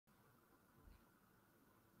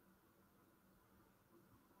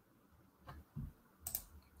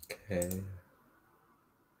Okay.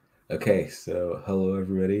 Okay, so hello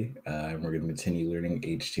everybody. And we're going to continue learning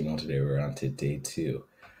HTML today. We're on to day 2.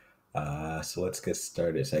 So let's get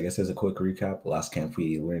started. So I guess as a quick recap, last camp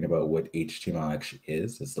we learned about what HTML actually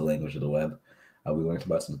is. It's the language of the web. We learned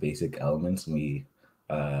about some basic elements, and we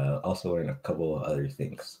also learned a couple of other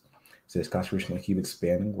things. So this class we're just going to keep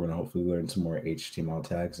expanding. We're going to hopefully learn some more HTML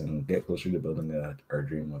tags and get closer to building our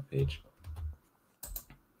dream web page.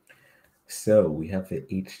 So we have the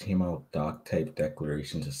HTML doc type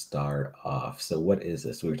declaration to start off. So what is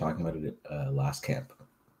this? We were talking about it last camp.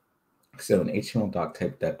 So an HTML doc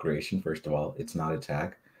type declaration, first of all, it's not a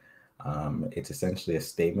tag. It's essentially a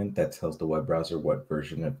statement that tells the web browser what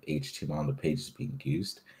version of HTML on the page is being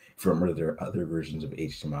used. If you remember, there are other versions of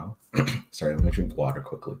HTML. Sorry, let me drink water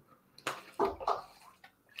quickly.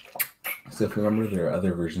 So if you remember, there are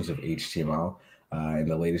other versions of HTML, and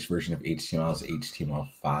the latest version of HTML is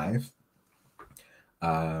HTML5.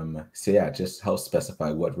 So yeah, it just helps specify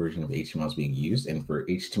what version of HTML is being used. And for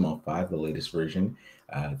HTML5, the latest version,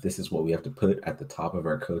 this is what we have to put at the top of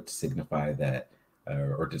our code to signify that,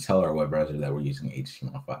 or to tell our web browser that we're using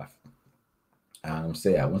HTML5. So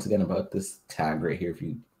yeah, once again, about this tag right here,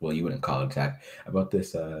 you wouldn't call it a tag, about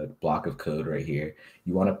this block of code right here,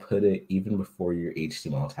 you want to put it even before your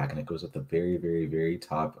HTML tag, and it goes at the very, very, very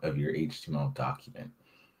top of your HTML document.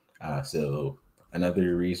 So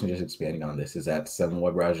another reason, just expanding on this, is that some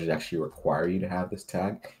web browsers actually require you to have this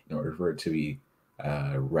tag in order for it to be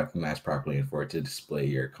recognized properly and for it to display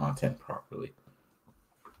your content properly.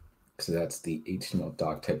 So that's the HTML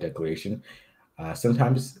doc type declaration.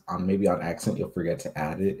 Sometimes maybe on accident, you'll forget to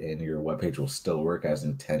add it and your web page will still work as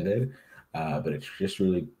intended, but it's just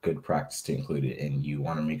really good practice to include it, and you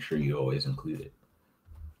want to make sure you always include it.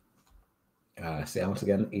 So once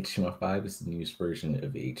again, HTML5 is the newest version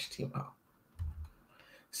of HTML.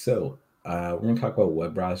 So we're going to talk about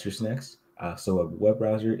web browsers next. So a web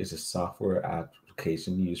browser is a software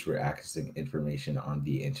application used for accessing information on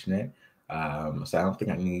the internet. So I don't think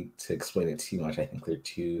I need to explain it too much. I think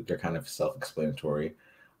they're kind of self-explanatory.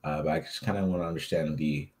 But I just kind of want to understand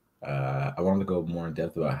I wanted to go more in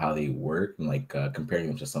depth about how they work and like comparing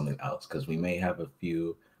them to something else, because we may have a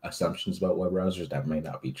few assumptions about web browsers that may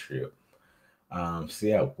not be true. So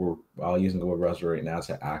yeah, we're all using the web browser right now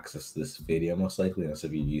to access this video, most likely, unless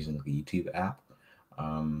if you're using the YouTube app.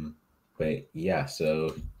 But yeah,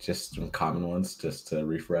 so just some common ones, just to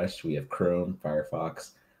refresh, we have Chrome,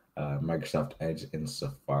 Firefox, Microsoft Edge, and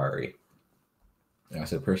Safari.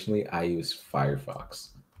 So personally, I use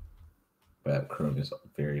Firefox, but Chrome is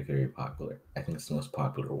very, very popular. I think it's the most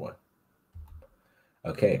popular one.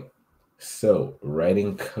 Okay, so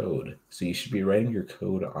writing code. So you should be writing your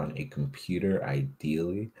code on a computer,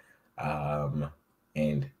 ideally.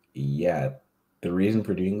 And yeah, the reason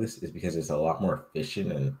for doing this is because it's a lot more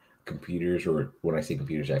efficient, and computers, or when I say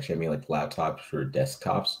computers, actually I mean like laptops or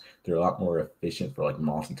desktops, they're a lot more efficient for like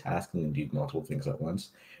multitasking and doing multiple things at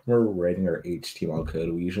once. When we're writing our HTML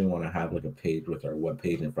code, we usually want to have like a page with our web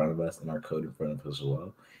page in front of us and our code in front of us as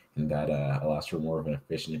well, and that allows for more of an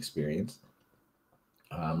efficient experience.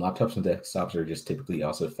 Laptops and desktops are just typically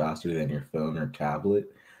also faster than your phone or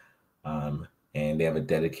tablet, and they have a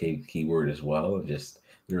dedicated keyboard as well, and just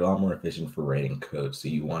they're a lot more efficient for writing code. So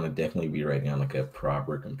you want to definitely be writing on like a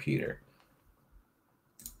proper computer.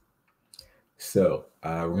 So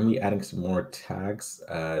we're going to be adding some more tags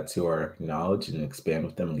to our knowledge and expand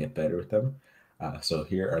with them and get better with them. So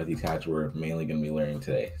here are the tags we're mainly going to be learning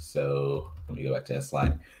today. So let me go back to that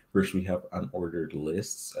slide. First, we have unordered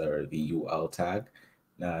lists, or the UL tag.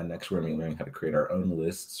 Next, we're going to be learning how to create our own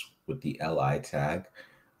lists with the LI tag.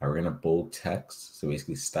 We're going to bold text, so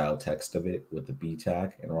basically style text of it with the B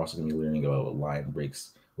tag. And we're also going to be learning about line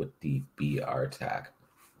breaks with the BR tag.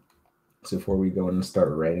 So before we go and start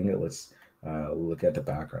writing it, let's look at the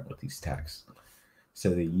background with these tags. So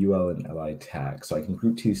the UL and LI tag. So I can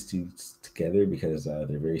group two together because they're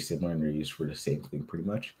very similar and they're used for the same thing pretty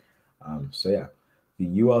much. So yeah,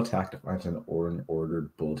 the UL tag defines an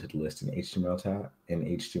ordered bulleted list in HTML and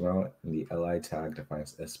the LI tag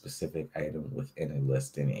defines a specific item within a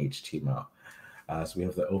list in HTML. So we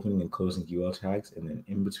have the opening and closing UL tags, and then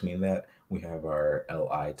in between that, we have our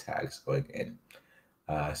LI tags going in.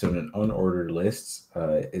 So in an unordered list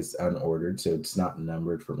is unordered, so it's not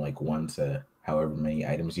numbered from like 1 to however many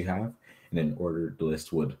items you have, and an ordered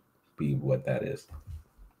list would be what that is.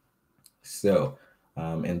 So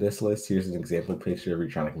in this list, here's an example picture if you're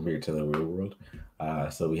trying to compare it to the real world.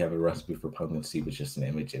 So we have a recipe for pumpkin soup, it's just an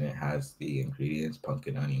image, and it has the ingredients: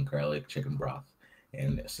 pumpkin, onion, garlic, chicken broth,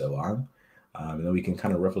 and so on. And then we can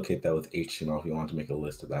kind of replicate that with HTML if you want to make a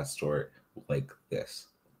list of that sort like this.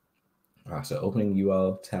 So opening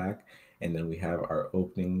UL tag, and then we have our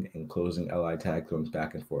opening and closing LI tag going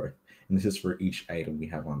back and forth. And this is for each item we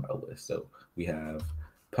have on the list. So we have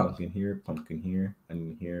pumpkin here,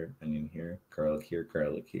 onion here, onion here, garlic here,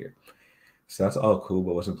 garlic here. So that's all cool,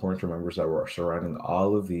 but what's important to remember is that we're surrounding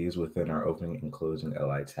all of these within our opening and closing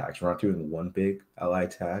LI tags. We're not doing one big LI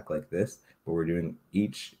tag like this, but we're doing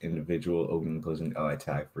each individual opening and closing LI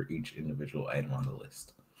tag for each individual item on the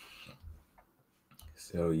list.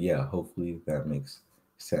 So yeah, hopefully that makes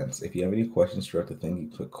sense. If you have any questions throughout the thing, you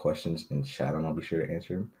put questions in chat and I'll be sure to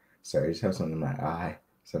answer them. Sorry, I just have something in my eye,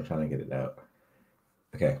 so I'm trying to get it out.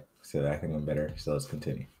 Okay, so I think I'm better, so let's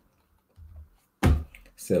continue.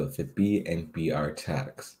 So the B and BR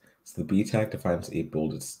tags. So the B tag defines a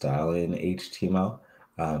bolded style in HTML.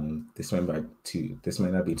 This might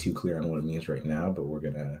not be too clear on what it means right now, but we're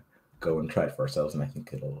gonna go and try it for ourselves, and I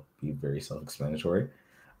think it'll be very self-explanatory.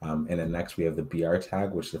 And then next we have the BR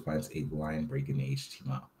tag, which defines a line break in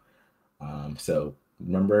HTML. So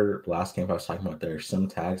remember last camp I was talking about there are some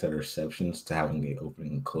tags that are exceptions to having an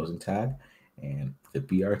opening and closing tag, and the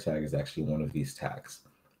BR tag is actually one of these tags.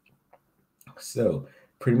 So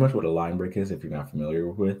pretty much what a line break is, if you're not familiar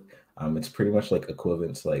with, it's pretty much like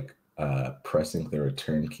equivalent to like pressing the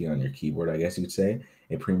return key on your keyboard, I guess you'd say.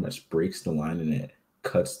 It pretty much breaks the line and it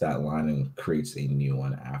cuts that line and creates a new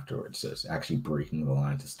one afterwards. So it's actually breaking the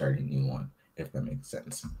line to start a new one, if that makes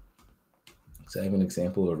sense. So I have an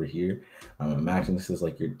example over here. Imagine this is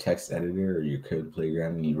like your text editor or your code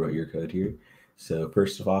playground and you wrote your code here. So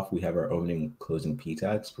first of all, we have our opening closing p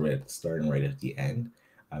tags right at the start and right at the end.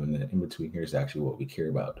 And then in between here is actually what we care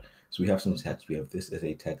about. So we have some text. We have this as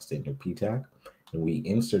a text in your p tag. And we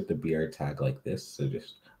insert the BR tag like this. So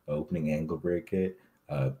just opening angle bracket,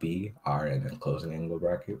 B, R, and then closing angle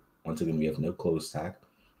bracket. Once again, we have no close tag.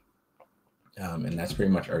 And that's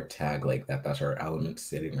pretty much our tag like that. That's our element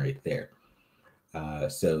sitting right there.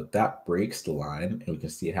 So that breaks the line, and we can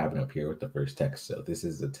see it happen up here with the first text. So this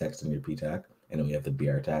is the text in your p tag, and then we have the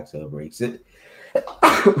BR tag, so it breaks it.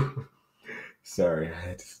 Sorry, I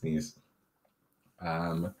had to sneeze.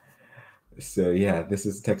 So yeah, this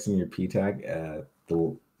is text in your p tag,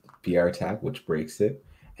 the BR tag, which breaks it,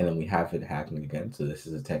 and then we have it happening again. So this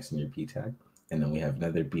is a text in your p tag, and then we have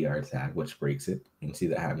another BR tag, which breaks it. You can see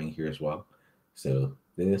that happening here as well. So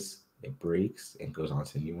this, it breaks and goes on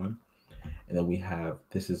to a new one. And then we have,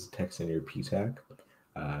 this is text in your p tag,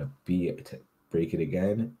 break it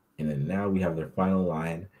again. And then now we have their final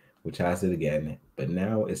line, which has it again, but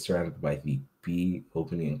now it's surrounded by the B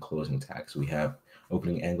opening and closing tag. So we have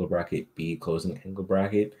opening angle bracket, B closing angle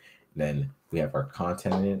bracket. Then we have our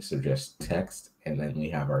content in it, so just text. And then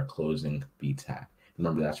we have our closing B tag.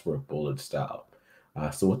 Remember, that's for a bolded style.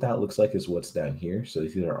 So what that looks like is what's down here. So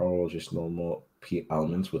these are all just normal P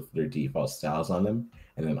elements with their default styles on them.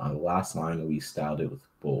 And then on the last line, we styled it with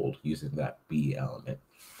bold using that B element.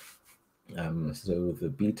 So the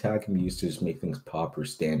B tag can be used to just make things pop or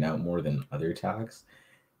stand out more than other tags.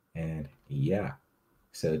 And yeah,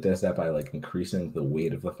 so it does that by like increasing the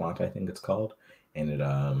weight of the font, I think it's called. And it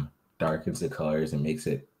darkens the colors and makes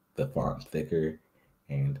it the font thicker.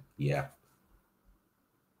 And yeah.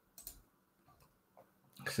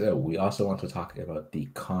 So we also want to talk about the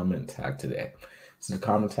comment tag today. So the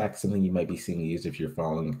comment tag is something you might be seeing used if you're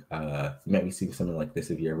following, you might be seeing something like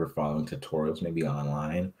this if you're ever following tutorials, maybe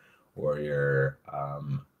online, or you're,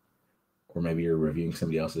 or maybe you're reviewing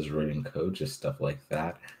somebody else's written code, just stuff like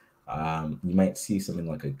that. You might see something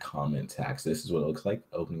like a comment tag. So this is what it looks like: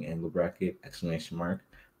 opening angle bracket, exclamation mark.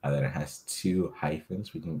 Then it has 2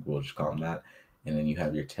 hyphens. We'll just call them that. And then you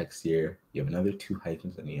have your text here. You have another 2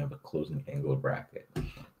 hyphens, and you have a closing angle bracket.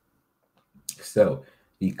 So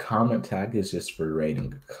the comment tag is just for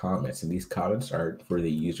writing comments, and these comments are for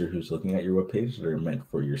the user who's looking at your web page. They're meant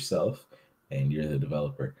for yourself, and you're the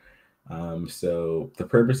developer. So the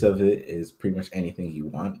purpose of it is pretty much anything you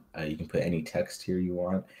want. You can put any text here you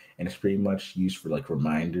want, and it's pretty much used for like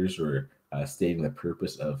reminders or stating the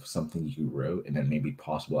purpose of something you wrote, and then maybe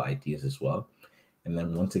possible ideas as well. And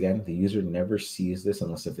then once again, the user never sees this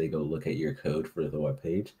unless if they go look at your code for the web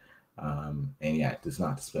page. And yeah, it does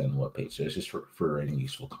not display on the web page. So it's just for any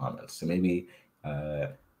useful comments. So maybe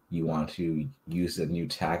you want to use a new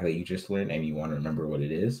tag that you just learned and you want to remember what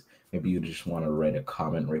it is. Maybe you just want to write a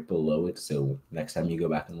comment right below it. So next time you go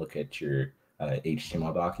back and look at your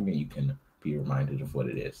HTML document, you can be reminded of what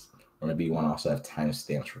it is. Or maybe you want to also have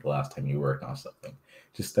timestamps for the last time you worked on something.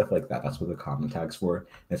 Just stuff like that. That's what the comment tag's for. And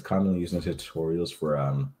it's commonly used in tutorials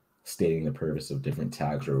for stating the purpose of different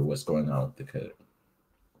tags or what's going on with the code.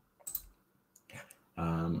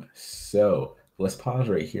 So let's pause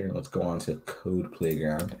right here and let's go on to Code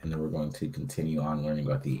Playground, and then we're going to continue on learning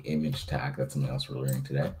about the image tag. That's something else we're learning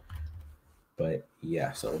today. But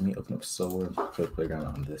yeah, so let me open up Solar Code Playground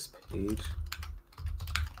on this page.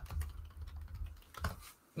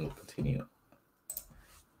 And we'll continue.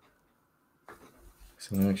 So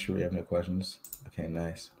I'm gonna make sure we have no questions. Okay,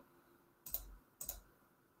 nice.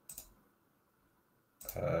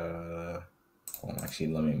 Hold on, actually,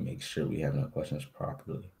 let me make sure we have no questions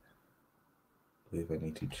properly. I believe I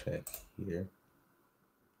need to check here.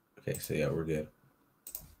 Okay, so yeah, we're good.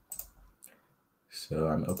 So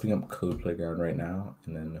I'm opening up Code Playground right now,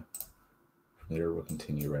 and then from there we'll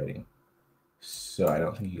continue writing. So I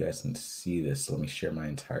don't think you guys can see this. So let me share my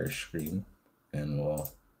entire screen, and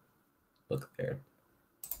we'll look there.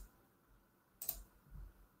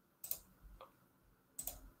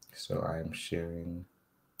 So I'm sharing.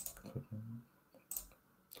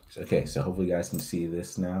 Okay, so hopefully you guys can see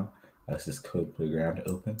this now. This is Code Playground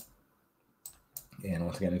open. And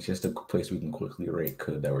once again, it's just a place we can quickly write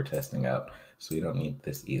code that we're testing out. So we don't need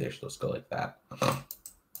this either, so let's go like that.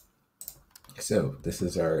 So this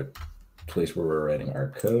is our place where we're writing our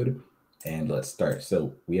code, and let's start.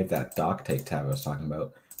 So we have that doc type tab I was talking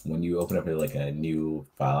about. When you open up like a new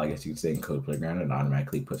file, I guess you could say in Code Playground, it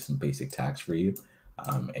automatically puts some basic tags for you.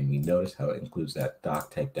 And we notice how it includes that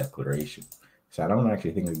doc type declaration. So I don't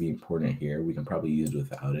actually think it would be important here. We can probably use it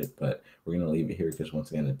without it, but we're going to leave it here because once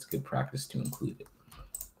again, it's good practice to include it.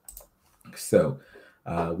 So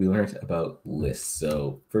we learned about lists.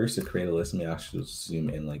 So first to create a list, let me actually zoom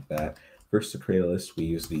in like that. First to create a list, we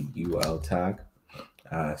use the UL tag.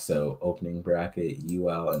 So opening bracket,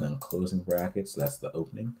 UL, and then closing bracket. So that's the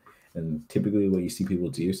opening. And typically what you see people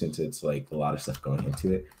do, since it's like a lot of stuff going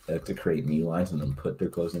into it, they like to create new lines and then put their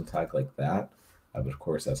closing tag like that. But of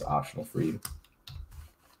course, that's optional for you.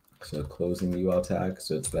 So closing UL tag,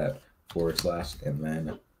 so it's that / and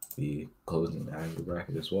then the closing angle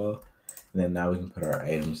bracket as well. And then now we can put our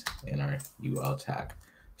items in our UL tag.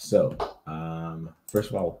 So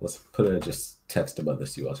first of all, let's put a just text above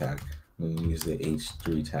this UL tag. We can use the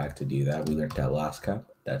H3 tag to do that. We learned that last cup.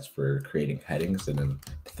 That's for creating headings, and then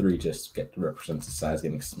 3 just represents the size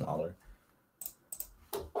getting smaller.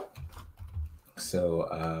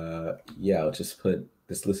 So yeah, I'll just put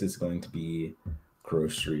this list is going to be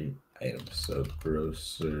grocery items. So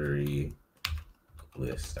grocery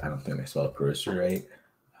list. I don't think I spelled grocery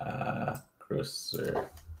right. Grocery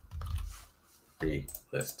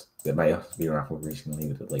list. That might also be around for recently,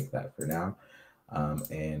 leave it like that for now.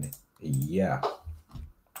 And yeah.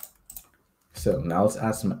 So now let's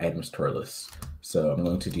add some items to our list. So I'm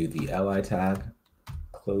going to do the li tag,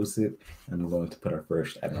 close it, and I'm going to put our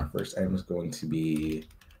first item. Our first item is going to be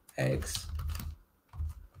eggs.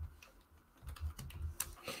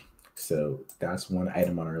 So that's one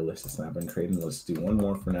item on our list that's not been created. Let's do one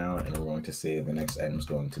more for now, and we're going to say the next item is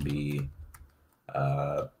going to be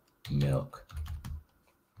milk.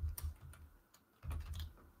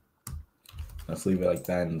 Let's leave it like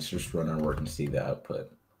that, and let's just run our work and see the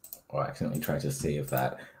output. Oh, I accidentally tried to save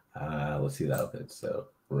that. Let's see the output. So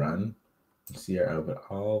run, see our output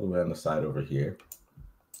all the way on the side over here.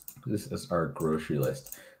 This is our grocery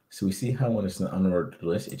list. So we see how when it's an unordered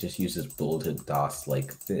list, it just uses bulleted dots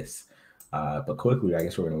like this. But quickly, I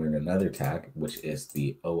guess we're going to learn another tag, which is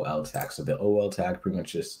the OL tag. So the OL tag pretty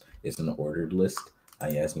much just is an ordered list,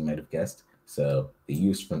 as you might have guessed. So the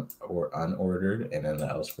use from or unordered, and then the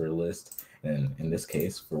L's for list. And in this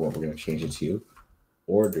case, for what we're going to change it to,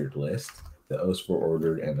 ordered list. The O's for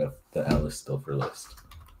ordered, and the L is still for list.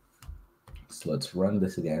 So let's run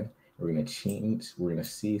this again. We're going to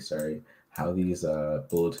see, how these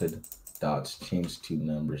bulleted dots change to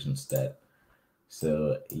numbers instead.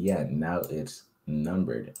 So yeah, now it's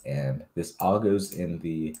numbered, and this all goes in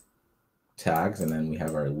the tags, and then we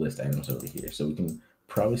have our list items over here. So we can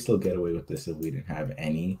probably still get away with this if we didn't have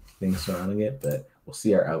anything surrounding it, but we'll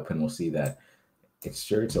see our output, and we'll see that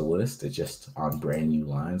it's a list, it's just on brand new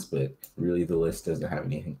lines, but really the list doesn't have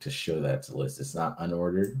anything to show that it's a list. It's not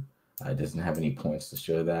unordered, it doesn't have any points to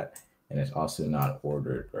show that, and it's also not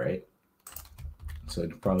ordered, right? So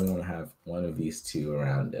you probably want to have one of these two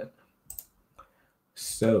around it.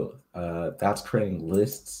 So that's creating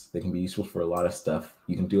lists. They can be useful for a lot of stuff.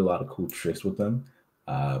 You can do a lot of cool tricks with them,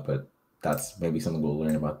 but that's maybe something we'll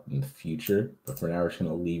learn about in the future. But for now, we're just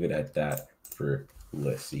going to leave it at that for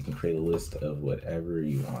lists. So you can create a list of whatever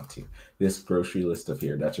you want to. This grocery list of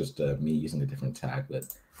here, that's just me using a different tag, but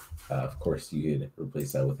of course you could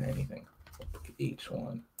replace that with anything.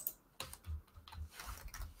 H1.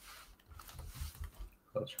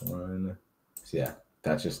 H1. So yeah,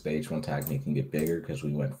 that's just the H1 tag making it bigger because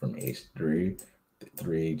we went from H3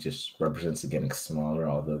 3 just represents it getting smaller,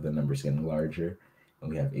 although the number's getting larger. And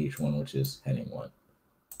we have H1, which is heading 1.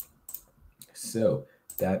 So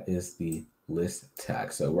that is the list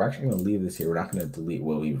tag. So we're actually going to leave this here. We're not going to delete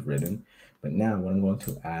what we've written. But now what I'm going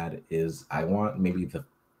to add is I want maybe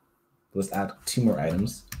let's add 2 more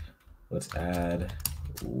items. Let's add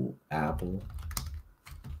apple.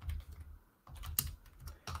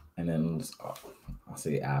 And then I'll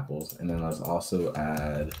say apples. And then let's also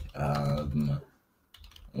add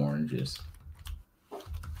oranges.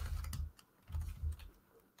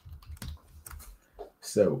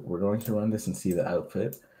 So we're going to run this and see the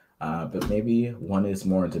output, but maybe one is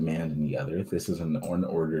more in demand than the other. This is an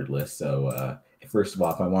unordered list. So first of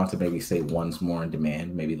all, if I want to maybe say one's more in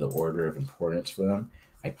demand, maybe the order of importance for them,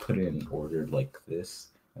 I put it in ordered like this,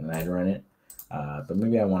 and then I'd run it. But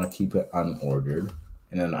maybe I want to keep it unordered.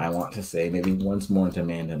 And then I want to say maybe one's more in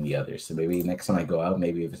demand than the other. So maybe next time I go out,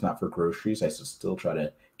 maybe if it's not for groceries, I should still try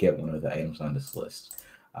to get one of the items on this list.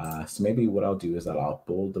 So maybe what I'll do is that I'll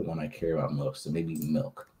bold the one I care about most. So maybe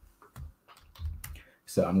milk.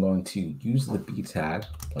 So I'm going to use the B tag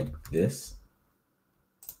like this.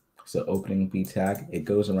 So opening B tag, it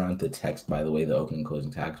goes around the text, by the way, the opening and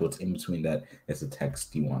closing tag. So what's in between that is the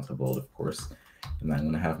text you want to bold, of course. And I'm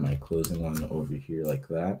going to have my closing one over here like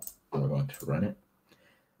that. And we're going to run it.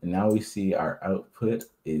 And now we see our output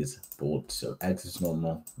is bold. So X is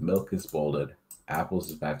normal, milk is bolded, apples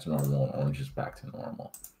is back to normal, and orange is back to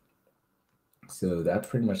normal. So that's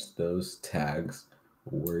pretty much those tags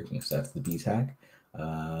working. So that's the B tag.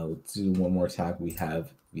 Let's do one more tag. We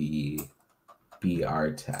have the BR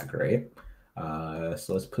tag, right?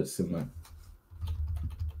 So let's put some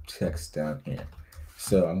text down here.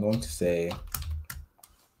 So I'm going to say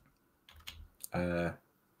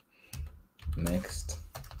next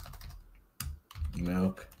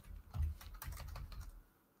milk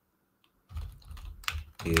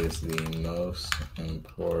is the most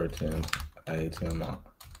important item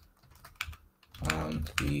on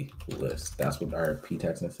the list. That's what our p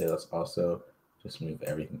tag's gonna say. Let's also just move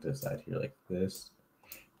everything to the side here like this.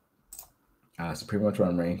 So pretty much what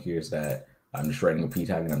I'm writing here is that I'm just writing a p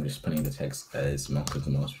tag and I'm just putting the text as milk is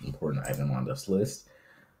the most important item on this list.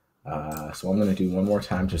 So I'm going to do one more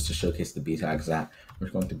time just to showcase the B tags that I'm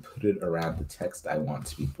just going to put it around the text I want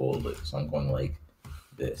to be bolded. So I'm going like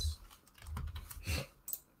this.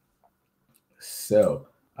 So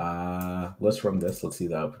let's run this. Let's see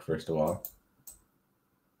the output first of all.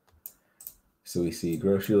 So we see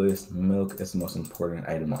grocery list, milk is the most important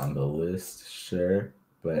item on the list, sure.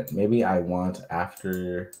 But maybe I want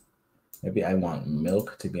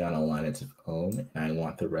milk to be on a line its own, and I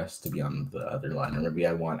want the rest to be on the other line. Or maybe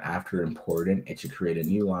I want after important, it should create a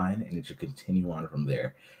new line and it should continue on from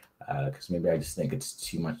there. Because maybe I just think it's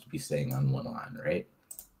too much to be saying on one line, right?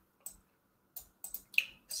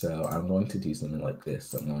 So I'm going to do something like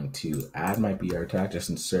this. I'm going to add my BR tag, just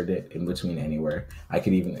insert it in between anywhere. I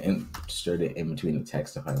could even insert it in between the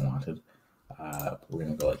text if I wanted. We're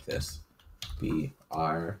going to go like this.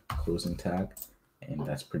 BR closing tag. And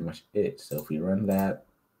that's pretty much it. So if we run that,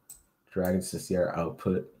 drag it to see our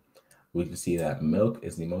output, we can see that milk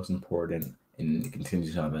is the most important and it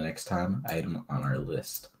continues on the next time item on our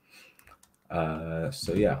list.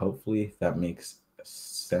 So yeah, hopefully that makes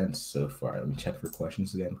sense so far. Let me check for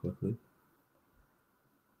questions again quickly.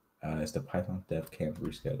 Is the Python dev camp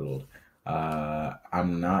rescheduled?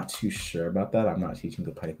 I'm not too sure about that. I'm not teaching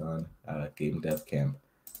the Python game dev camp.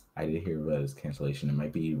 I did hear about its cancellation. It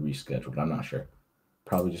might be rescheduled. I'm not sure.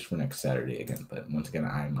 Probably just for next Saturday again, but once again,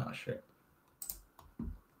 I'm not sure.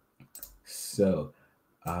 So,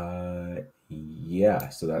 yeah,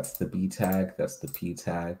 so that's the B tag, that's the P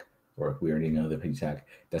tag, or we already know the P tag,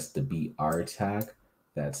 that's the BR tag,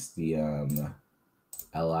 that's the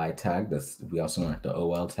LI tag, we also want the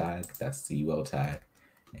OL tag, that's the UL tag,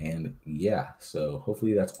 and yeah, so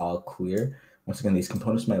hopefully that's all clear. Once again, these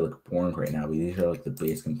components might look boring right now, but these are like the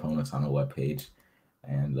base components on a web page,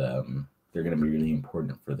 and they're going to be really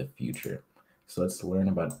important for the future. So let's learn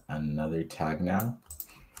about another tag now.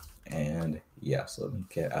 And yeah, so let me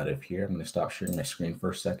get out of here. I'm going to stop sharing my screen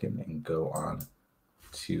for a second and go on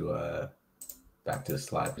to back to the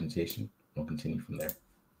slide presentation. We'll continue from there.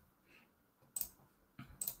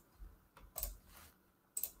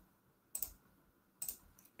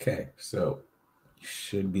 Okay, so you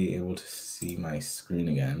should be able to see my screen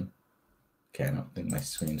again. Okay, I don't think my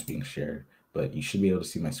screen's being shared, but you should be able to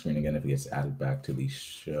see my screen again if it gets added back to the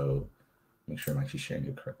show. Make sure I'm actually sharing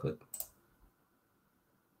it correctly.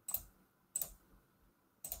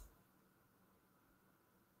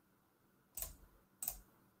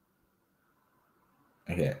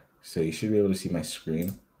 Okay, so you should be able to see my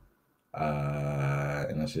screen.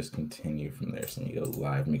 let's just continue from there. So let me go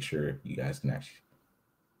live, make sure you guys can actually,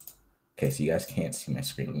 okay, so you guys can't see my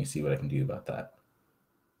screen. Let me see what I can do about that.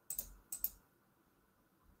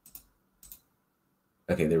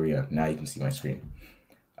 Okay, there we go. Now you can see my screen.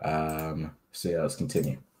 So yeah, let's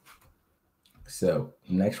continue. So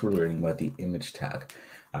next we're learning about the image tag.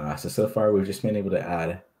 So far we've just been able to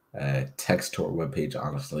add text to our web page,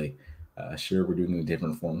 honestly. Sure, we're doing it in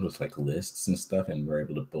different forms with like lists and stuff, and we're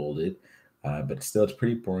able to bold it. But still, it's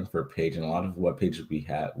pretty boring for a page. And a lot of web pages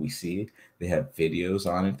we see, they have videos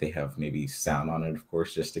on it. They have maybe sound on it, of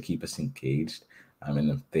course, just to keep us engaged.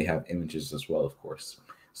 And they have images as well, of course.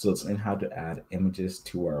 So let's learn how to add images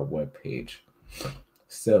to our web page.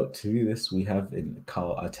 So to do this, we have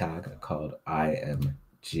a tag called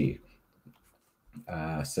img.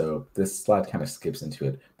 So this slide kind of skips into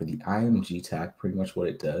it, but the img tag, pretty much what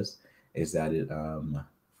it does is that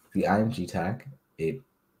the img tag,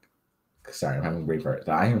 sorry, I'm having a brain fart.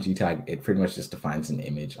 The img tag, it pretty much just defines an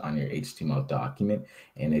image on your HTML document,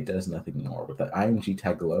 and it does nothing more. With the img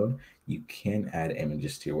tag alone, you can add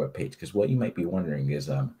images to your web page, because what you might be wondering is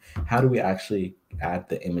how do we actually add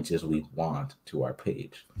the images we want to our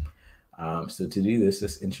page? So to do this,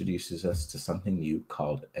 this introduces us to something new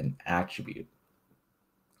called an attribute.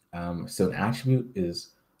 So an attribute is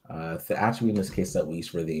the attribute in this case that we use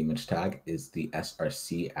for the image tag is the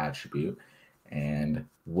src attribute. And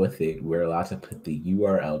with it, we're allowed to put the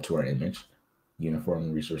URL to our image,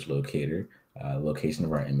 uniform resource locator, location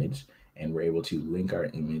of our image, and we're able to link our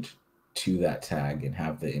image to that tag and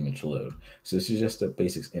have the image load. So this is just a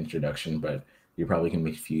basic introduction, but you're probably going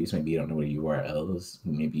to be confused. Maybe you don't know what a URL is.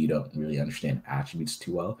 Maybe you don't really understand attributes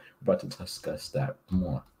too well. We're about to discuss that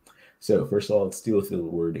more. So first of all, let's deal with the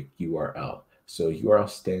word URL. So URL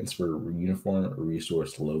stands for Uniform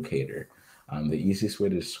Resource Locator. The easiest way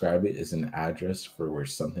to describe it is an address for where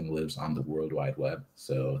something lives on the World Wide Web,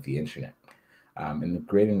 so the internet. And the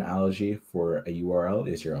great analogy for a URL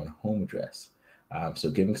is your own home address. So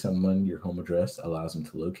giving someone your home address allows them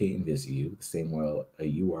to locate and visit you, the same way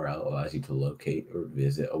a URL allows you to locate or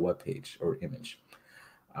visit a web page or image.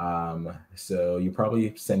 So you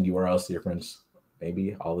probably send URLs to your friends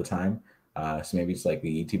maybe all the time. So maybe it's like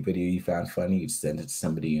the YouTube video you found funny, you send it to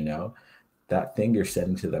somebody you know. That thing you're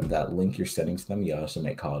sending to them, that link you're sending to them, you also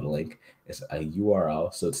might call it a link, is a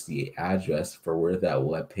URL. So it's the address for where that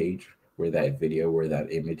web page, where that video, where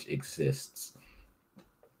that image exists.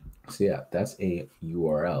 So yeah, that's a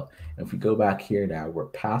URL. And if we go back here now, we're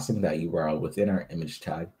passing that URL within our image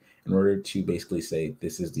tag in order to basically say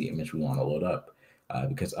this is the image we want to load up.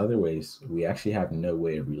 Because otherwise, we actually have no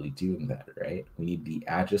way of really doing that, right? We need the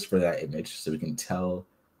address for that image so we can tell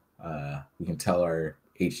our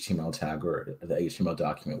HTML tag or the HTML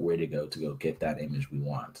document where to go get that image we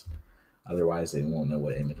want. Otherwise, they won't know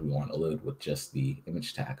what image we want to load with just the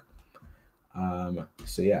image tag.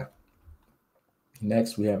 So yeah.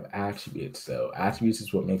 Next, we have attributes. So attributes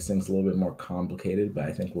is what makes things a little bit more complicated, but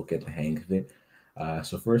I think we'll get the hang of it.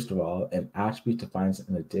 So first of all, an attribute defines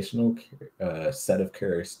an additional set of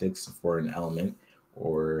characteristics for an element,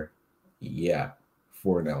 or yeah,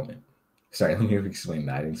 for an element. Sorry, let me explain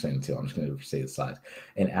that. I didn't explain it too. I'm just going to say the slides.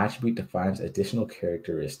 An attribute defines additional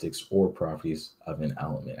characteristics or properties of an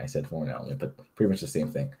element. I said for an element, but pretty much the same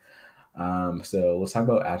thing. So let's talk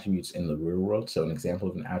about attributes in the real world. So an example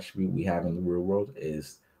of an attribute we have in the real world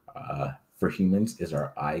is, for humans, is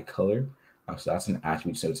our eye color. So that's an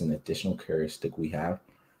attribute. So it's an additional characteristic we have.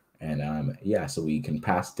 And yeah, so we can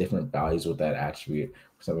pass different values with that attribute.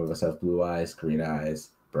 Some of us have blue eyes, green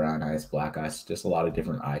eyes, brown eyes, black eyes, just a lot of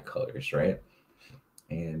different eye colors, right?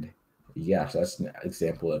 And yeah, so that's an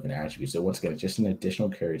example of an attribute. So once again, it's just an additional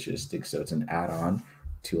characteristic. So it's an add-on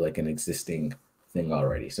to like an existing thing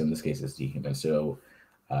already. So in this case, it's the human. So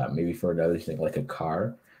maybe for another thing like a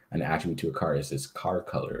car, an attribute to a car is its car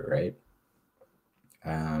color, right?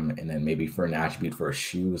 And then maybe for an attribute for a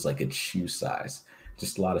shoe is like its shoe size,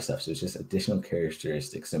 just a lot of stuff. So it's just additional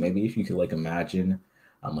characteristics. So maybe if you could like imagine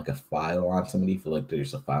like a file on somebody, if like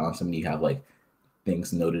there's a file on somebody, you have like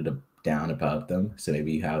things noted down about them. So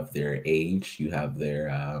maybe you have their age, you have their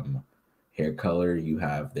hair color, you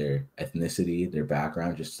have their ethnicity, their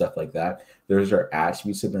background, just stuff like that. Those are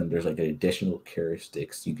attributes of them. There's like additional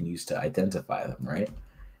characteristics you can use to identify them, right?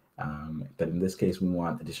 But in this case, we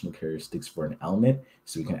want additional characteristics for an element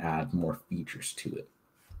so we can add more features to it.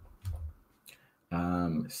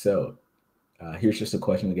 Here's just a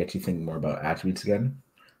question to get you thinking more about attributes again.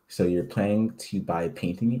 So you're planning to buy a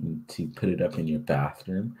painting and to put it up in your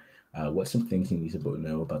bathroom. What's some things you need to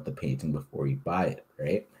know about the painting before you buy it,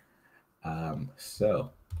 right?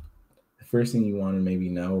 So the first thing you want to maybe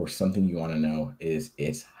know, or something you want to know, is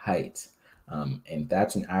its height. And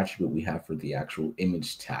that's an attribute we have for the actual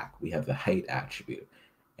image tag. We have the height attribute.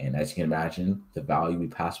 And as you can imagine, the value we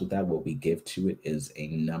pass with that, what we give to it is a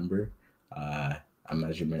number, a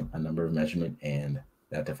measurement, a number of measurement, and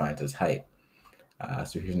that defines as height.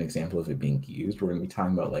 So here's an example of it being used. We're going to be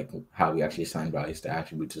talking about like how we actually assign values to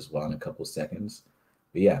attributes as well in a couple seconds.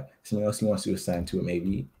 But yeah, something else he wants to assign to it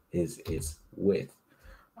maybe is its width.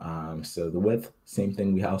 So the width, same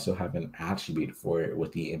thing. We also have an attribute for it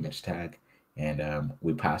with the image tag, and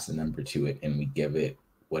we pass a number to it and we give it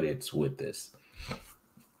what its width is.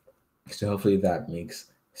 So hopefully that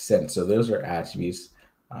makes sense. So those are attributes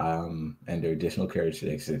and their additional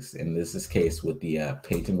characteristics. In this case, with the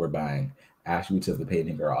painting we're buying, attributes of the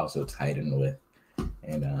painting are also its height and width.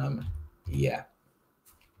 And yeah.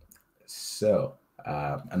 So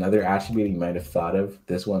another attribute you might have thought of,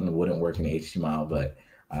 this one wouldn't work in HTML, but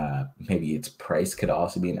maybe its price could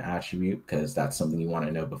also be an attribute because that's something you want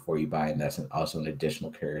to know before you buy. And that's also an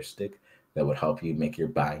additional characteristic that would help you make your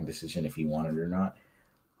buying decision if you want it or not.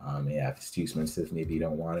 Yeah, if it's too expensive, maybe you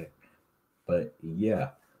don't want it. But yeah,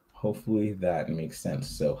 hopefully that makes sense.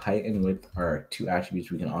 So height and width are two attributes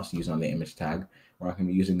we can also use on the image tag. We're not going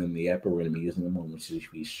to be using them yet, but we're going to be using them when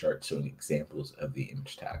we start showing examples of the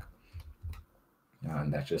image tag.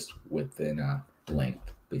 And that's just width and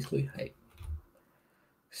length, basically height.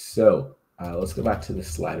 So let's go back to the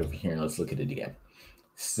slide over here and let's look at it again.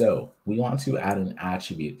 So we want to add an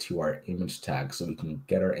attribute to our image tag so we can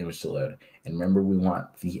get our image to load. And remember, we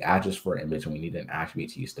want the address for our image and we need an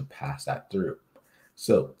attribute to use to pass that through.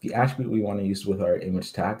 So the attribute we want to use with our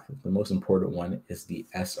image tag, the most important one is the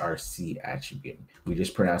src attribute. We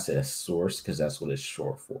just pronounce it as source because that's what it's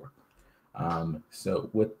short for.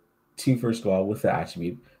 So first of all, with the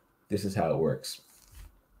attribute, this is how it works.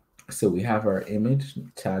 So we have our image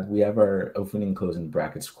tag, we have our opening and closing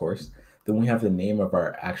brackets, of course. Then we have the name of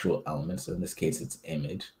our actual element. So in this case, it's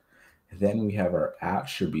image. Then we have our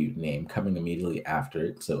attribute name coming immediately after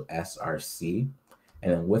it. So src.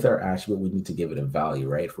 And then with our attribute, we need to give it a value,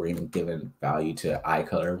 right? If we're even given value to eye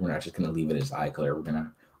color, we're not just going to leave it as eye color. We're going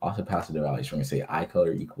to also pass it a value. So we're going to say eye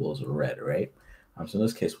color equals red, right? So in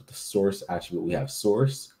this case, with the source attribute, we have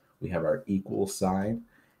source, we have our equal sign,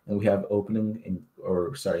 and we have opening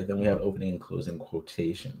and closing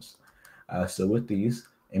quotations. So with these,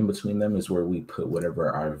 in between them is where we put whatever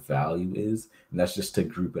our value is, and that's just to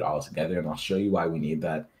group it all together. And I'll show you why we need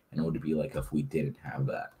that and what it would be like if we didn't have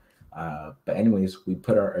that. But anyways, we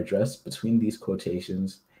put our address between these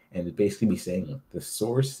quotations, and it basically be saying the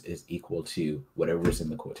source is equal to whatever is in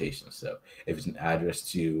the quotation. So if it's an address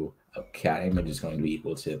to a cat image, it's going to be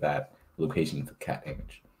equal to that location of the cat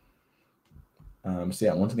image. So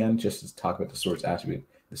yeah, once again, just to talk about the source attribute.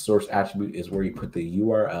 The source attribute is where you put the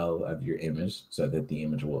URL of your image so that the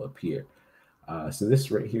image will appear. So this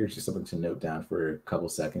right here is just something to note down for a couple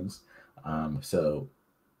seconds. So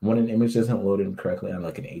when an image doesn't load in correctly on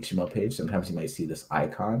like an HTML page, sometimes you might see this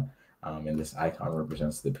icon, and this icon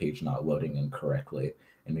represents the page not loading in correctly,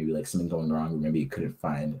 and maybe like something going wrong, or maybe you couldn't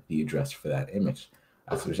find the address for that image.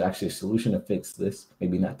 So there's actually a solution to fix this,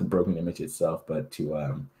 maybe not the broken image itself, but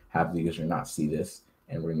to have the user not see this,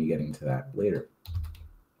 and we're going to be getting to that later.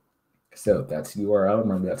 So that's URL.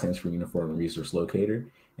 Remember that stands for Uniform Resource Locator,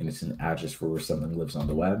 and it's an address for where something lives on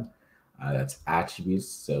the web. That's attributes,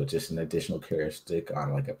 so just an additional characteristic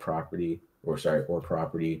on like a property, or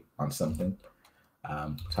property on something.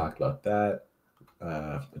 Talked about that.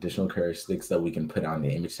 Additional characteristics that we can put on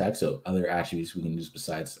the image tag. So other attributes we can use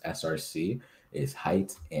besides src is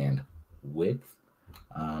height and width.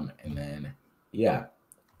 And then yeah.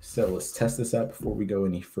 So let's test this out before we go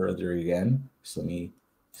any further again. So let me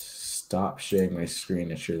stop sharing my screen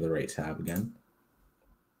and share the right tab again.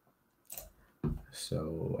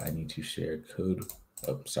 So I need to share code.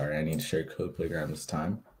 Oh, sorry, I need to share code playground this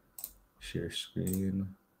time. Share screen.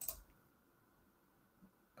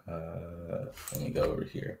 Let me go over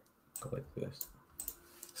here. Go like this.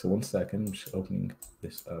 So 1 second, I'm just opening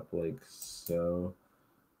this up like so.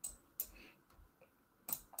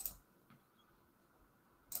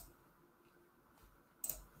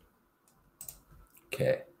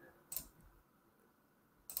 Okay.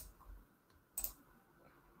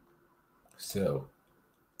 So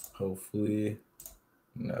hopefully,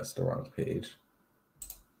 no, it's the wrong page.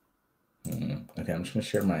 Okay, I'm just gonna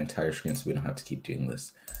share my entire screen so we don't have to keep doing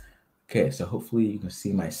this. Okay, so hopefully you can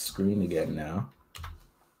see my screen again now.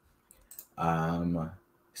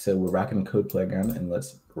 So we're back in the code playground and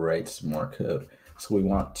let's write some more code. So we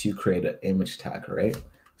want to create an image tag, right?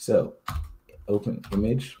 So open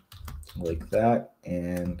image like that,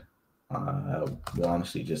 and we'll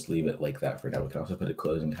honestly just leave it like that for now. We can also put a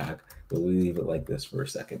closing tag, but we'll leave it like this for a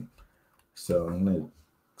second. So I'm going to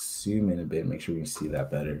zoom in a bit, make sure we can see that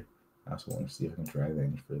better. I also want to see if I can drag that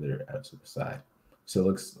any further out to the side. So it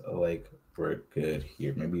looks like we're good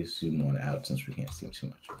here. Maybe zoom one out since we can't see too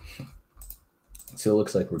much. So it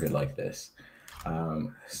looks like we're good like this.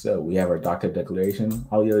 So we have our doc type declaration,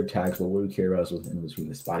 all the other tags, but what we care about is what's in between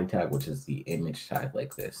this body tag, which is the image tag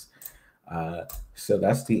like this. So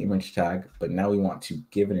that's the image tag, but now we want to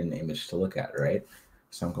give it an image to look at, right?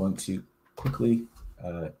 So I'm going to quickly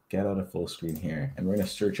get out of full screen here, and we're going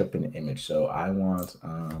to search up an image. So I want,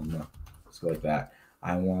 let's go like that.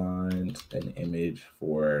 I want an image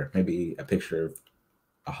for maybe a picture of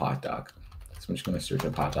a hot dog. So I'm just going to search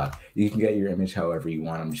up hot dog. You can get your image however you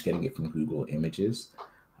want. I'm just getting it from Google Images.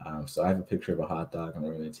 So I have a picture of a hot dog, and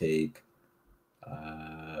we're going to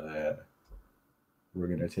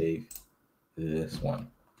take this one.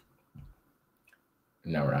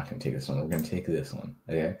 No, we're not going to take this one. We're going to take this one.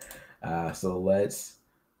 Okay. So let's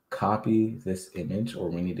copy this image, or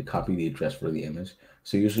we need to copy the address for the image.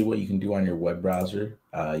 So usually what you can do on your web browser,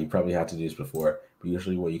 you probably had to do this before, but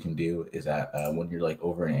usually what you can do is that when you're like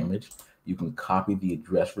over an image, you can copy the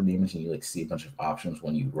address for the image and you like see a bunch of options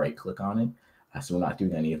when you right click on it. So we're not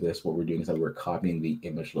doing any of this. What we're doing is that we're copying the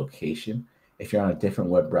image location. If you're on a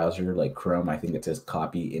different web browser like Chrome, I think it says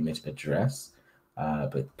copy image address,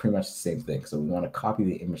 but pretty much the same thing. So we want to copy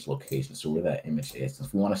the image location, so where that image is.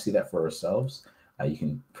 If we want to see that for ourselves, you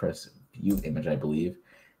can press view image, I believe,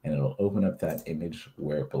 and it'll open up that image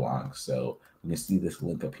where it belongs. So we can see this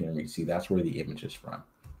link up here, and we can see that's where the image is from.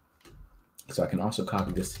 So I can also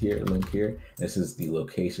copy this here, link here. This is the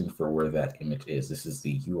location for where that image is. This is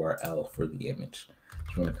the URL for the image.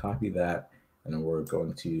 So I'm going to copy that, and then we're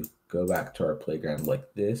going to go back to our playground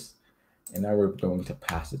like this. And now we're going to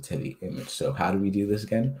pass it to the image. So how do we do this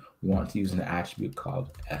again? We want to use an attribute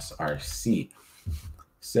called src.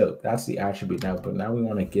 So that's the attribute now, but now we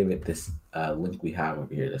want to give it this link we have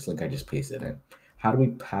over here, this link I just pasted in. How do we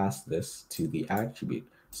pass this to the attribute?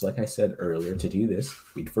 So like I said earlier, to do this,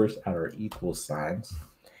 we'd first add our equal signs,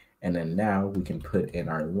 and then now we can put in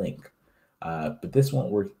our link. But this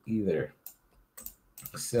won't work either.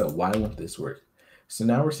 So why won't this work? So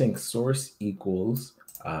now we're saying source equals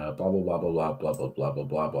blah, blah, blah, blah, blah, blah, blah, blah, blah,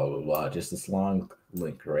 blah, blah, blah, blah, just this long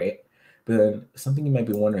link, right? But then something you might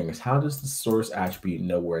be wondering is, how does the source attribute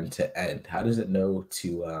know when to end? How does it know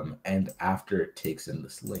to end after it takes in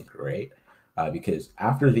this link, right? Because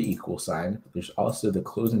after the equal sign, there's also the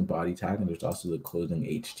closing body tag, and there's also the closing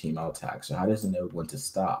HTML tag. So how does it know when to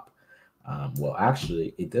stop? Well,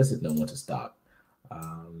 actually, it doesn't know when to stop.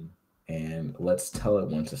 And let's tell it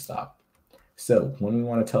when to stop. So when we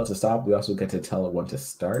want to tell it to stop, we also get to tell it when to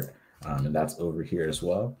start, and that's over here as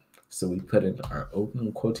well. So we put in our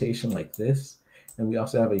open quotation like this, and we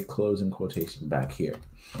also have a closing quotation back here.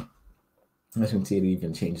 As you can see, it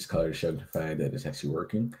even changes color to show that it's actually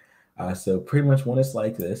working. So pretty much when it's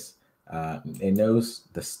like this, it knows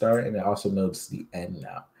the start and it also knows the end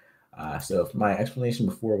now. So if my explanation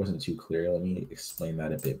before wasn't too clear, let me explain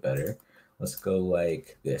that a bit better. Let's go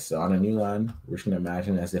like this. So on a new line, we're just going to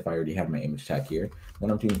imagine as if I already have my image tag here. When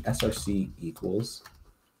I'm doing src equals,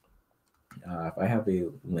 if I have a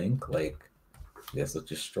link like this, let's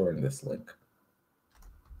just store in this link.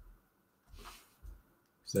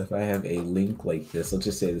 So if I have a link like this, let's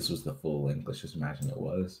just say this was the full link. Let's just imagine it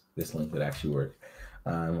was. This link would actually work.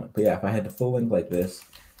 But yeah, if I had the full link like this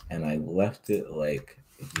and I left it like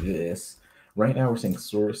this, right now we're saying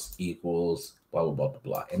source equals blah, blah, blah, blah,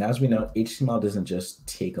 blah. And as we know, HTML doesn't just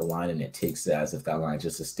take a line and it takes it as if that line is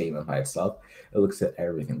just a statement by itself. It looks at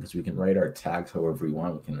everything, because we can write our tags however we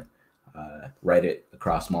want. We can write it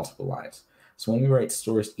across multiple lines. So when we write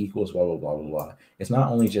source equals blah, blah, blah, blah, blah, it's not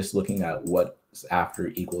only just looking at what's after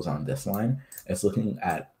equals on this line, it's looking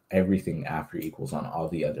at everything after equals on all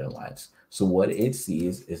the other lines. So what it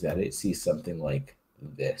sees is that it sees something like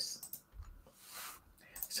this.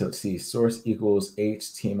 So it sees source equals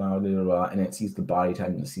HTML, blah, blah, blah, and it sees the body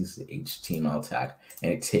tag and it sees the HTML tag,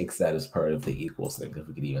 and it takes that as part of the equals thing, if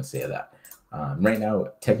we could even say that. Right now,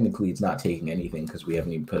 technically, it's not taking anything because we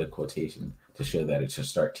haven't even put a quotation to show that it should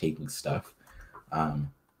start taking stuff.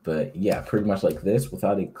 But yeah, pretty much like this,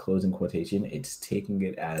 without a closing quotation, it's taking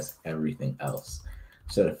it as everything else.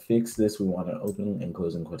 So to fix this, we want an opening and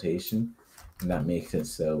closing quotation, and that makes it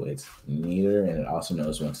so it's neater, and it also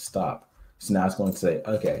knows when to stop. So now it's going to say,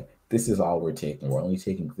 okay, this is all we're taking. We're only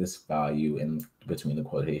taking this value in between the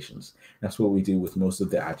quotations. That's what we do with most of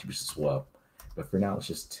the attributes as well. But for now, let's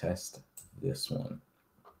just test this one.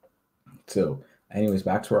 So anyways,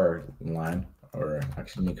 back to our line, or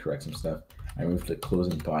actually let me correct some stuff. I removed the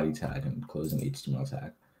closing body tag and closing HTML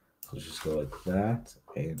tag. So let's just go like that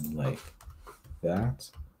and like that.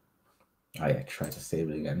 I tried to save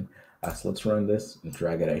it again. So let's run this and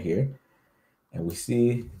drag it out here. And we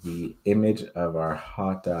see the image of our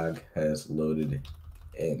hot dog has loaded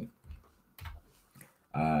in.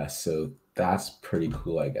 So that's pretty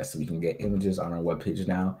cool, I guess. So we can get images on our webpage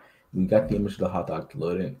now. We got the image of the hot dog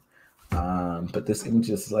loaded. But this image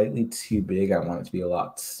is slightly too big. I want it to be a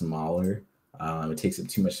lot smaller. It takes up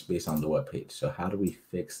too much space on the webpage. So how do we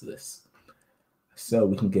fix this? So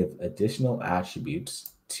we can give additional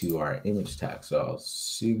attributes to our image tag. So I'll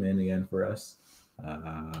zoom in again for us,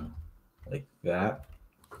 like that.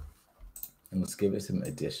 And let's give it some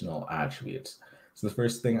additional attributes. So the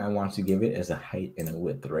first thing I want to give it is a height and a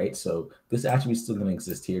width, right? So this attribute is still going to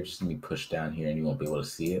exist here, just going to be pushed down here and you won't be able to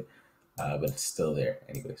see it, but it's still there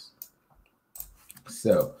anyways.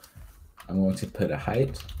 So I'm going to put a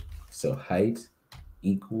height. So height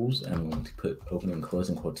equals, and I'm going to put opening and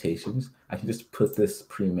closing quotations. I can just put this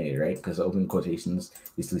pre-made, right? Because opening quotations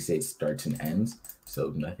basically say it starts and ends,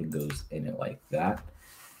 so nothing goes in it like that.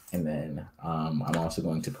 And then I'm also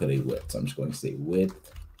going to put a width. So I'm just going to say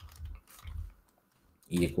width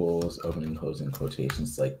equals opening and closing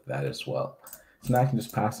quotations like that as well. So now I can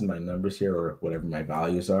just pass in my numbers here or whatever my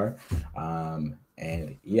values are.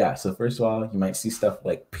 And yeah, so first of all, you might see stuff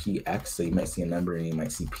like px. So you might see a number and you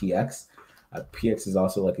might see px. Px is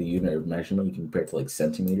also like a unit of measurement. You can compare it to like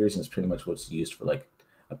centimeters, and it's pretty much what's used for like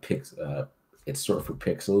a pix. It's sort for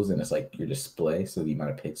pixels, and it's like your display, so the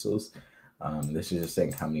amount of pixels. This is just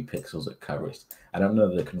saying how many pixels it covers. I don't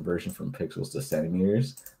know the conversion from pixels to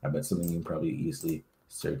centimeters, but something you can probably easily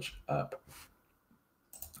search up.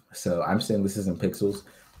 So I'm saying this is in pixels.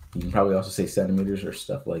 You can probably also say centimeters or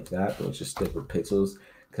stuff like that, but let's just stick with pixels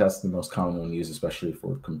because that's the most common one used, especially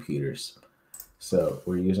for computers. So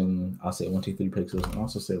we're using, I'll say 123 pixels, and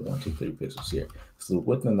also say 123 pixels here. So the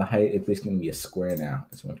width and the height, it's basically going to be a square now.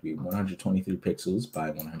 It's going to be 123 pixels by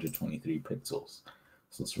 123 pixels.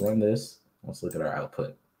 So let's run this. Let's look at our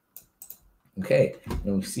output. Okay,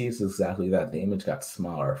 and we see it's exactly that. The image got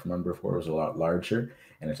smaller. Remember before it was a lot larger,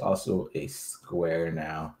 and it's also a square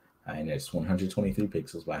now, and it's 123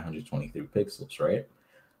 pixels by 123 pixels, right?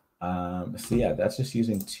 So yeah, that's just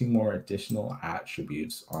using 2 more additional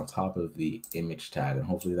attributes on top of the image tag, and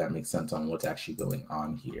hopefully that makes sense on what's actually going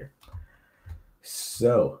on here.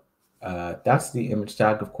 So that's the image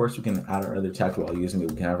tag. Of course, we can add our other tags while using it.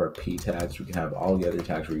 We can have our p tags. We can have all the other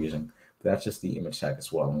tags we're using. But that's just the image tag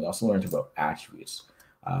as well. And we also learned about attributes.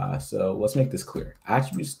 So let's make this clear.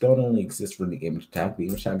 Attributes don't only exist for the image tag. The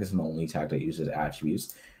image tag isn't the only tag that uses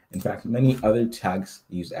attributes. In fact, many other tags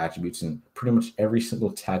use attributes, and pretty much every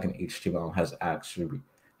single tag in HTML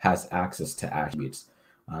has access to attributes.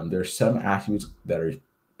 There are some attributes that are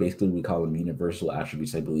basically, we call them universal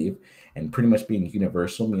attributes, I believe. And pretty much being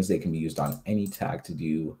universal means they can be used on any tag to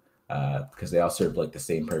do, because they all serve like the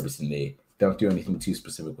same purpose and they don't do anything too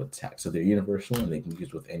specific with tag. So they're universal and they can be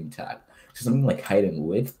used with any tag. So something like height and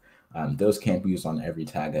width, those can't be used on every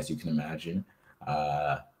tag, as you can imagine.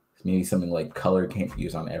 Maybe something like color can't be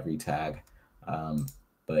used on every tag.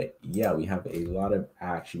 But yeah, we have a lot of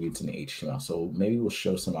attributes in HTML. So maybe we'll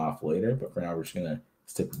show some off later, but for now, we're just going to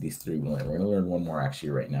stick with these 3 we learned. We're going to learn one more actually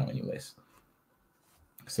right now anyways.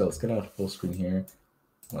 So let's get out full screen here.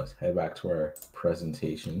 Let's head back to our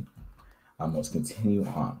presentation. Let's continue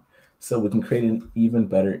on. So we can create an even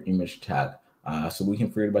better image tag. So we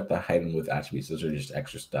can forget about the height and width attributes. Those are just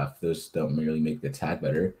extra stuff. Those don't merely make the tag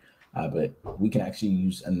better. But we can actually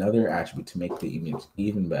use another attribute to make the image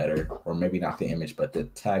even better, or maybe not the image, but the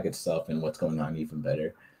tag itself and what's going on even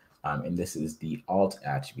better. And this is the alt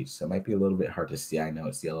attribute. So it might be a little bit hard to see. I know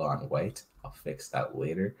it's yellow on white. I'll fix that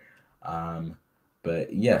later.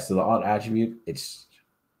 But yeah, so the alt attribute, it's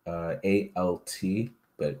ALT,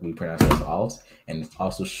 but we pronounce it as alt, and it's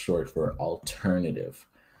also short for alternative.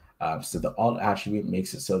 So the alt attribute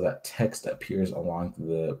makes it so that text appears along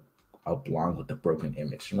with the broken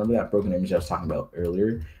image. Remember that broken image I was talking about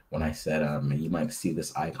earlier when I said you might see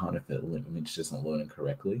this icon if the image isn't loading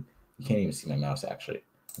correctly. You can't even see my mouse actually.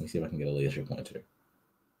 Let me see if I can get a laser pointer.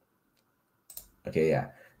 Okay, yeah.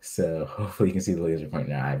 So hopefully you can see the laser pointer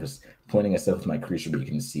now. I'm just pointing at stuff with my cursor, but you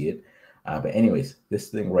can see it. But anyways, this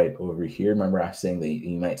thing right over here, remember I was saying that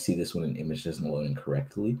you might see this when an image doesn't load in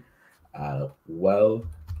correctly. Well,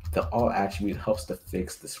 the alt attribute helps to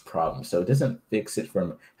fix this problem. So it doesn't fix it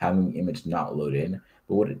from having the image not load in,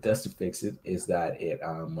 but what it does to fix it is that it,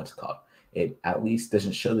 what's it called? It at least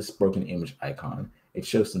doesn't show this broken image icon. It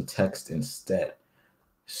shows some text instead.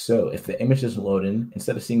 So if the image doesn't load in,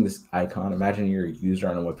 instead of seeing this icon, imagine you're a user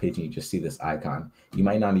on a web page and you just see this icon. You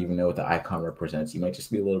might not even know what the icon represents. You might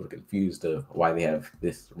just be a little bit confused of why they have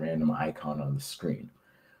this random icon on the screen.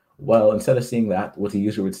 Well, instead of seeing that, what the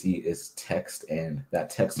user would see is text, and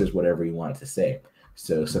that text is whatever you want it to say.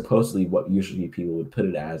 So supposedly what usually people would put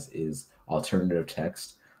it as is alternative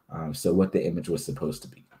text. So what the image was supposed to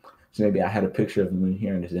be. So maybe I had a picture of the moon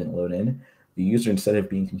here and it didn't load in. The user, instead of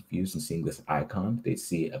being confused and seeing this icon, they'd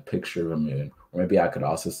see a picture of a moon. Or maybe I could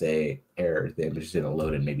also say error, the image didn't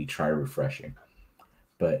load in, maybe try refreshing.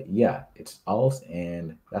 But yeah, it's alt,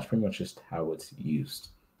 and that's pretty much just how it's used.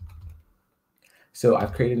 So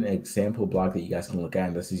I've created an example blog that you guys can look at,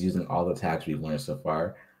 and this is using all the tags we've learned so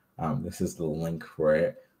far. This is the link for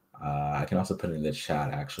it. I can also put it in the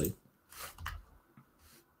chat, actually.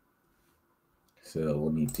 So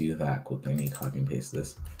let me do that quickly. Let me copy and paste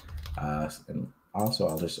this. And also,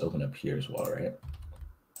 I'll just open up here as well, right?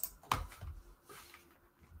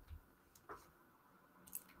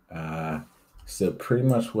 So pretty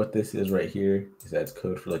much what this is right here is that it's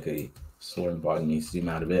code for like a solar embodiment. Let me zoom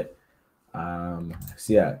out a bit.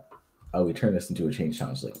 So yeah, we turned this into a change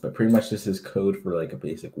challenge link, but pretty much this is code for like a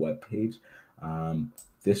basic web page.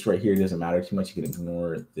 This right here doesn't matter too much. You can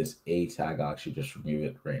ignore this A tag. I'll actually just remove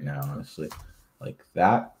it right now, honestly, like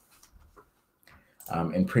that.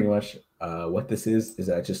 And pretty much what this is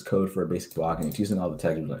that just code for a basic block, and it's using all the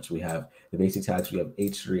tags we learned. So we have the basic tags. We have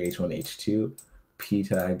H3, H1, H2, P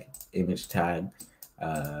tag, image tag,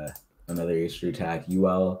 another H3 tag,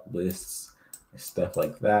 UL, lists, stuff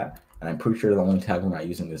like that. And I'm pretty sure the only tag we're not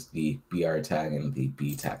using is the BR tag and the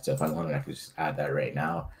B tag. So if I wanted, I could just add that right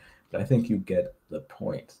now. But I think you get the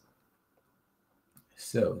point.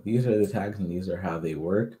 So these are the tags and these are how they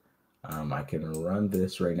work. I can run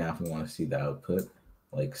this right now if we want to see the output,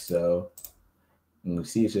 like so. And we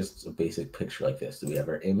see it's just a basic picture like this. So we have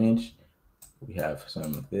our image, we have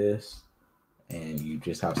some of this, and you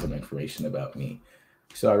just have some information about me.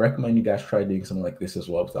 So I recommend you guys try doing something like this as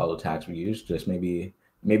well with all the tags we use. Just maybe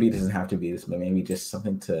it doesn't have to be this, but maybe just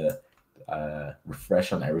something to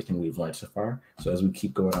refresh on everything we've learned so far. So as we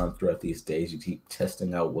keep going on throughout these days, you keep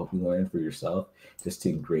testing out what we learned for yourself, just to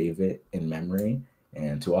engrave it in memory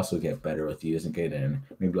and to also get better with using it. And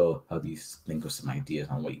maybe it'll help you think of some ideas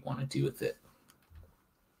on what you want to do with it.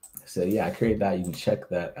 So yeah, I created that. You can check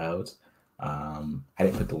that out. I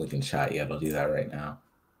didn't put the link in chat yet. I'll do that right now.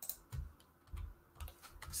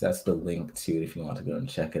 So that's the link to it if you want to go and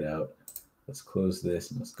check it out. Let's close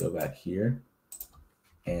this and let's go back here.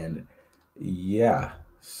 And yeah,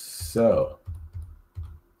 so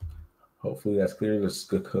hopefully that's clear. There's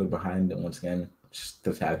good code behind it. Once again, just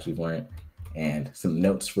the tags we've learned and some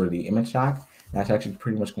notes for the image tag. That's actually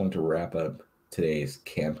pretty much going to wrap up today's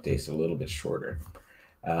camp day, so a little bit shorter.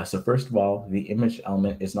 So first of all, the image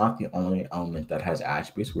element is not the only element that has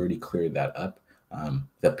attributes. We already cleared that up.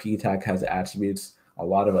 The P tag has attributes. A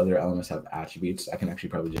lot of other elements have attributes. I can actually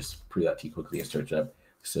probably just prove that to you quickly and search up.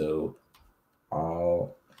 So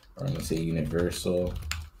all, or I'm going to say universal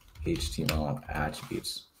HTML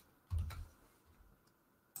attributes.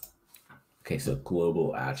 Okay, so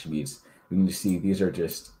global attributes. We can just see these are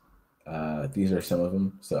just these are some of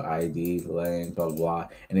them. So ID, length, blah, blah, blah.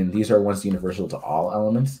 And then these are ones universal to all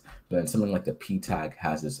elements. But then something like the P tag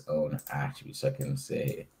has its own attributes. So I can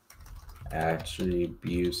say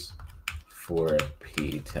attributes for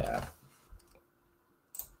P tag.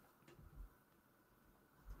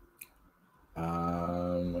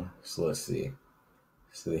 So let's see.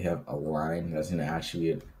 So they have a line that's an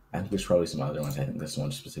attribute. I think there's probably some other ones. I think this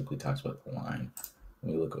one specifically talks about the line.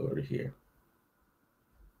 Let me look over here.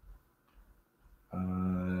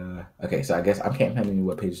 Okay, so I guess I can't find any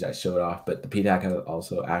web pages that show it off, but the P tag has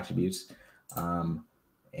also attributes.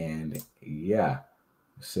 And yeah,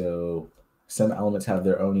 so some elements have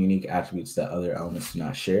their own unique attributes that other elements do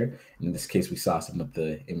not share. In this case, we saw some of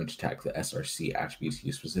the image tag, the SRC attributes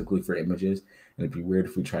used specifically for images. And it'd be weird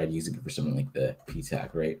if we tried using it for something like the P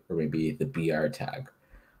tag, right? Or maybe the BR tag.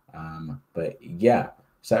 But yeah,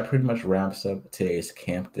 so that pretty much wraps up today's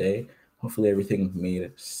camp day. Hopefully everything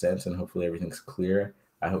made sense and hopefully everything's clear.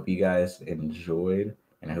 I hope you guys enjoyed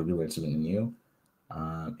and I hope you learned something new.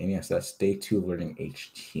 And yes, that's day 2 of learning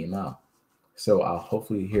HTML. So I'll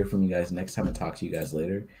hopefully hear from you guys next time and talk to you guys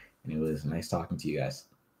later. And it was nice talking to you guys.